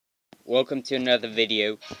welcome to another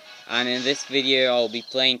video, and in this video I'll be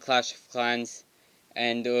playing Clash of Clans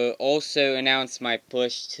and also announce my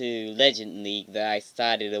push to Legend League that I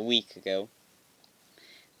started a week ago.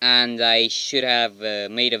 And I should have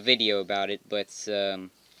made a video about it, but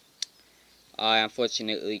I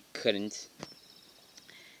unfortunately couldn't.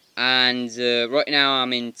 And right now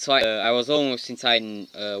I'm in Titan. I was almost in Titan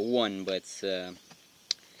 1, but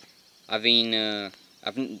I've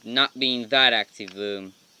not been that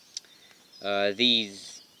active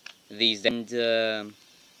these and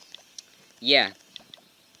yeah.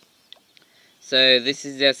 So this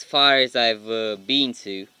is as far as I've been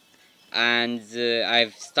to, and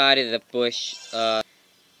I've started the push.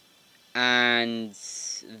 And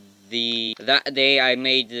that day I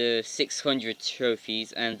made 600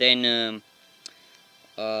 trophies, and then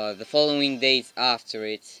the following days after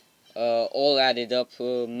it, all added up,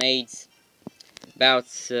 made about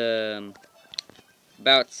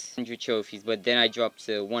 100 trophies. But then I dropped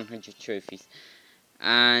 100 trophies,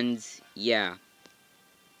 and yeah.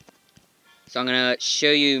 So I'm gonna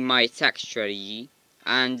show you my attack strategy,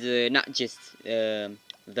 and not just the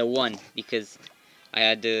one, because I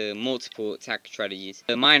had multiple attack strategies.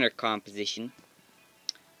 The minor composition,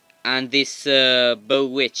 and this bow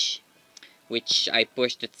witch, which I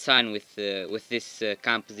pushed a ton with this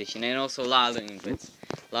composition, and also Laloon, but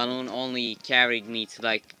Laloon only carried me to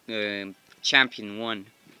like champion 1,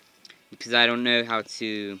 because I don't know how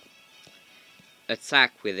to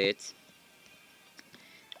attack with it.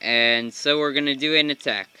 And so we're gonna do an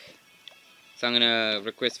attack. So I'm gonna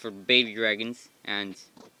request for baby dragons and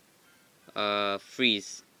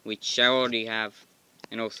freeze, which I already have,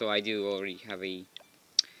 and also I do already have a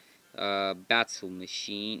battle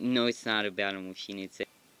machine. No, it's not a battle machine.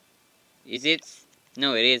 Is it?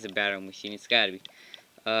 No, it is a battle machine. It's gotta be.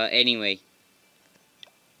 Anyway,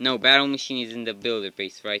 no, battle machine is in the builder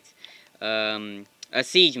base, right? A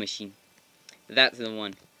siege machine. That's the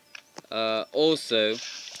one. Also,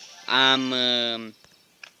 I'm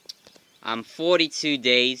 42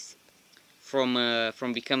 days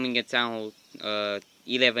from becoming a Town Hall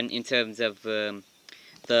 11 in terms of the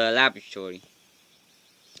laboratory,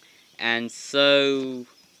 and so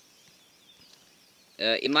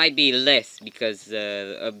it might be less because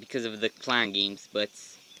of the clan games, but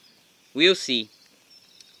we'll see.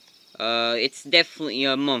 It's definitely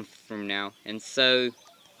a month from now, and so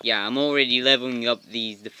yeah, I'm already leveling up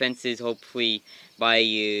these defenses. Hopefully by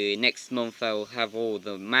next month I will have all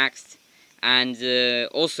the maxed. And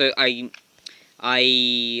also a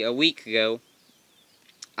week ago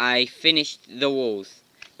I finished the walls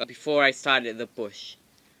before I started the push,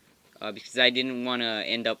 because I didn't want to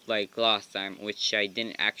end up like last time, which I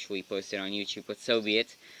didn't actually post it on YouTube, but so be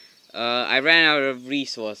it. I ran out of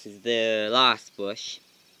resources the last push,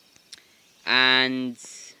 and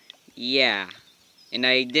yeah, and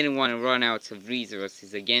I didn't want to run out of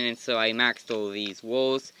resources again, and so I maxed all these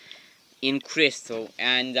walls in crystal,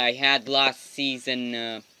 and I had last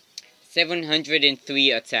season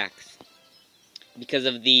 703 attacks because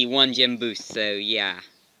of the 1 gem boost. So yeah,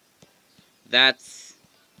 that's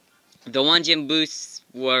the 1 gem boosts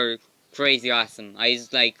were crazy awesome. I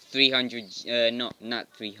used like 300 no, not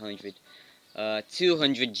 300,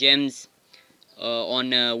 200 gems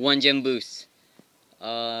on 1 gem boost,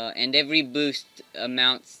 and every boost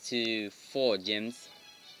amounts to 4 gems,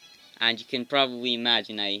 and you can probably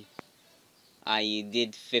imagine I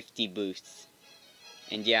did 50 boosts,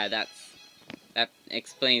 and yeah, that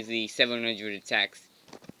explains the 700 attacks.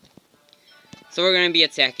 So we're gonna be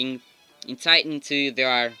attacking. In Titan 2 there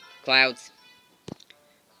are clouds,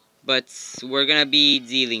 but we're gonna be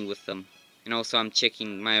dealing with them. And also I'm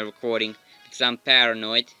checking my recording because I'm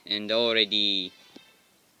paranoid, and already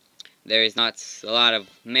there is not a lot of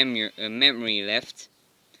memory left.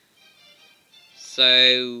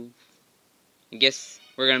 So I guess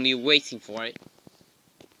we're gonna be waiting for it.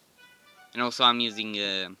 And also I'm using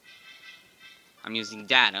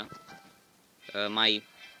data, my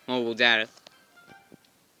mobile data.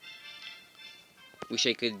 Wish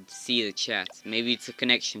I could see the chat. Maybe it's a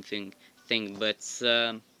connection thing, but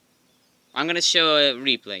I'm gonna show a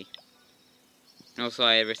replay. And also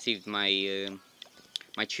I received my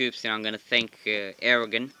my troops, and I'm gonna thank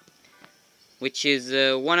Aragon, which is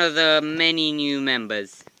one of the many new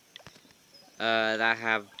members that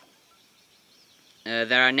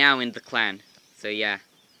are now in the clan. So yeah,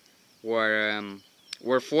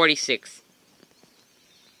 we're 46,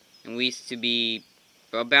 and we used to be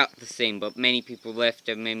about the same, but many people left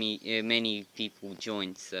and many people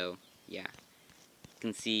joined. So yeah, you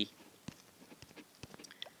can see.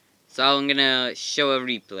 So I'm gonna show a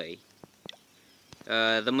replay,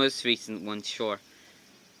 the most recent one, sure.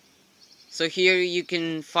 So here you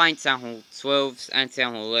can find Town Hall 12s and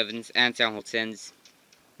Town Hall 11s and Town Hall 10s.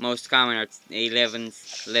 Most common are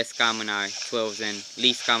 11s, less common are 12s, and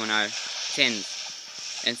least common are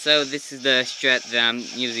 10s. And so this is the strat that I'm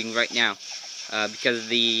using right now, because of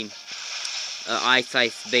the Ice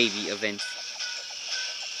Ice Baby event.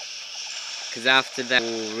 Because after that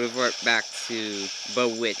we'll revert back to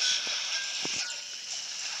Bewitch.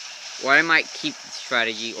 Or I might keep the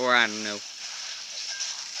strategy, or I don't know.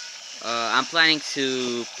 I'm planning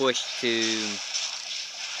to push to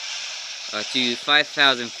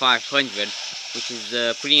 5,500, which is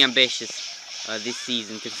pretty ambitious this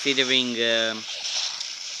season, considering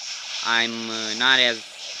I'm not as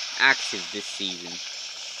active this season.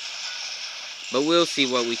 But we'll see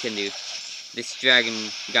what we can do. This dragon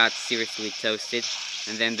got seriously toasted,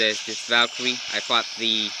 and then there's this Valkyrie. I fought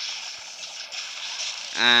the...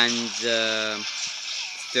 and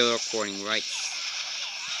still recording, right?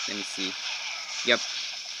 Let me see. Yep.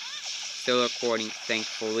 Still recording,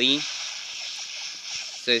 thankfully.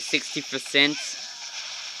 So 60%.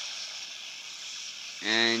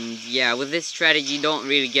 And yeah, with this strategy you don't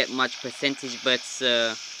really get much percentage, but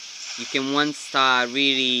you can 1-star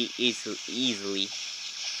really easily.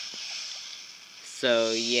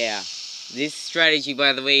 So yeah, this strategy,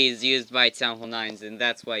 by the way, is used by Town Hall 9s, and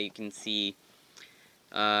that's why you can see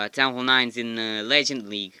Town Hall 9s in the Legend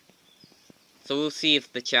League. So we'll see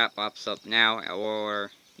if the chat pops up now,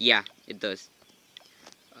 or yeah, it does.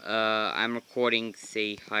 I'm recording,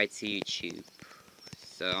 say hi to YouTube.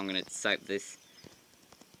 So I'm gonna type this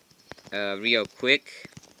real quick.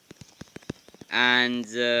 And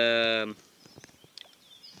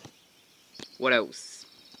what else?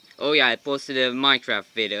 Oh yeah, I posted a Minecraft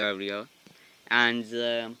video earlier, and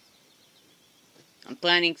I'm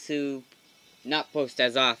planning to not post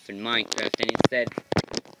as often Minecraft, and instead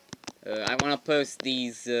I want to post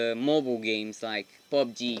these mobile games like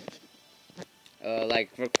PUBG, like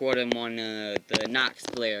record them on the Nox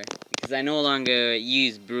player, because I no longer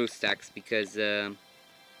use BrewStacks because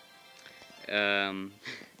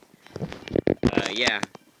yeah,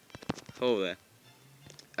 hold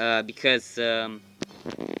on. Because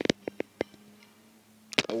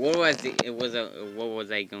what was it? It was what was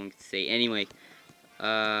I going to say? Anyway,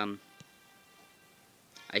 I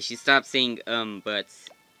should stop saying but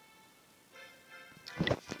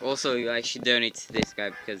also I should donate to this guy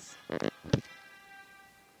because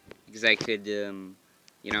I could you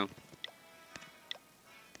know,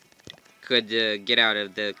 could get out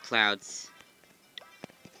of the clouds.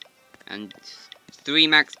 And 3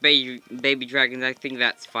 max baby dragons, I think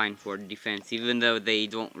that's fine for defense, even though they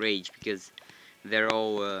don't rage, because they're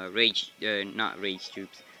all not rage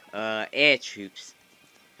troops, air troops,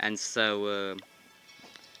 and so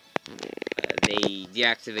they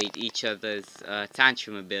deactivate each other's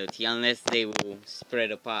tantrum ability unless they will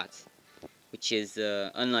spread apart, which is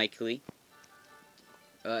unlikely,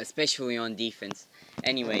 especially on defense.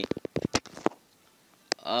 Anyway,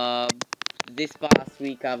 this past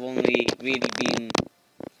week I've only really been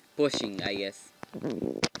pushing, I guess.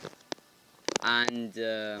 And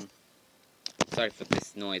sorry for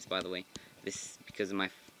this noise, by the way. This is because of my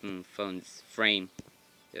phone's frame.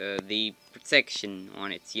 The protection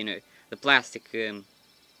on it, you know, the plastic,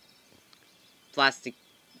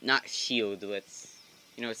 not shield, but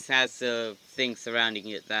you know, it has a thing surrounding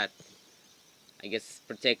it that I guess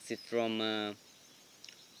protects it from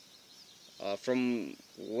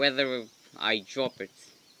whether I drop it.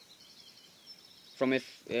 From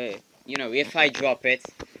if you know, if I drop it,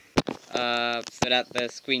 so that the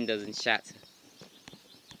screen doesn't shatter.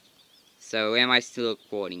 So am I still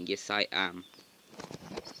recording? Yes, I am.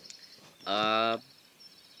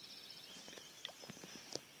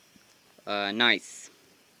 Nice.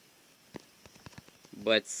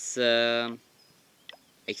 But I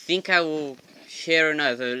think I will share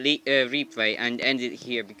another replay and end it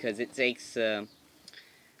here because it takes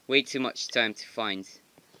way too much time to find.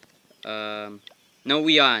 No,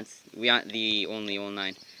 we aren't. We aren't the only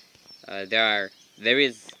online. There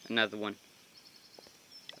is another one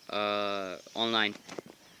online,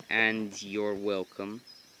 and you're welcome.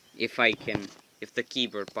 If the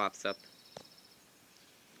keyboard pops up.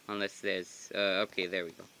 Unless there's, okay, there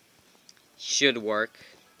we go. Should work.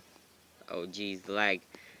 Oh geez, lag.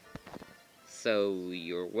 So,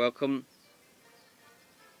 you're welcome.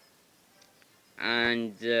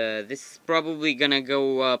 And this is probably gonna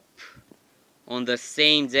go up on the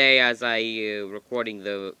same day as I recorded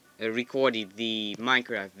the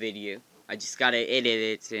Minecraft video. I just gotta edit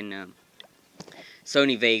it in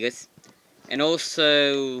Sony Vegas. And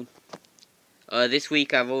also, this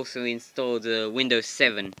week I've also installed Windows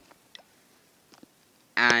 7.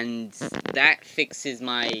 and that fixes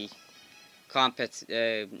my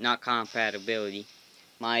not compatibility,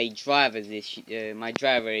 my driver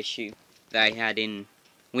issue that I had in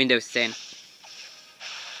Windows 10.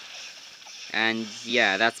 And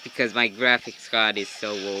yeah, that's because my graphics card is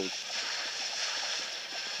so old.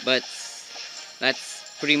 But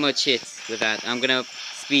that's pretty much it with that. I'm gonna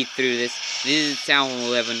speed through this. This is Town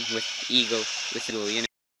 11 with Eagle, you know.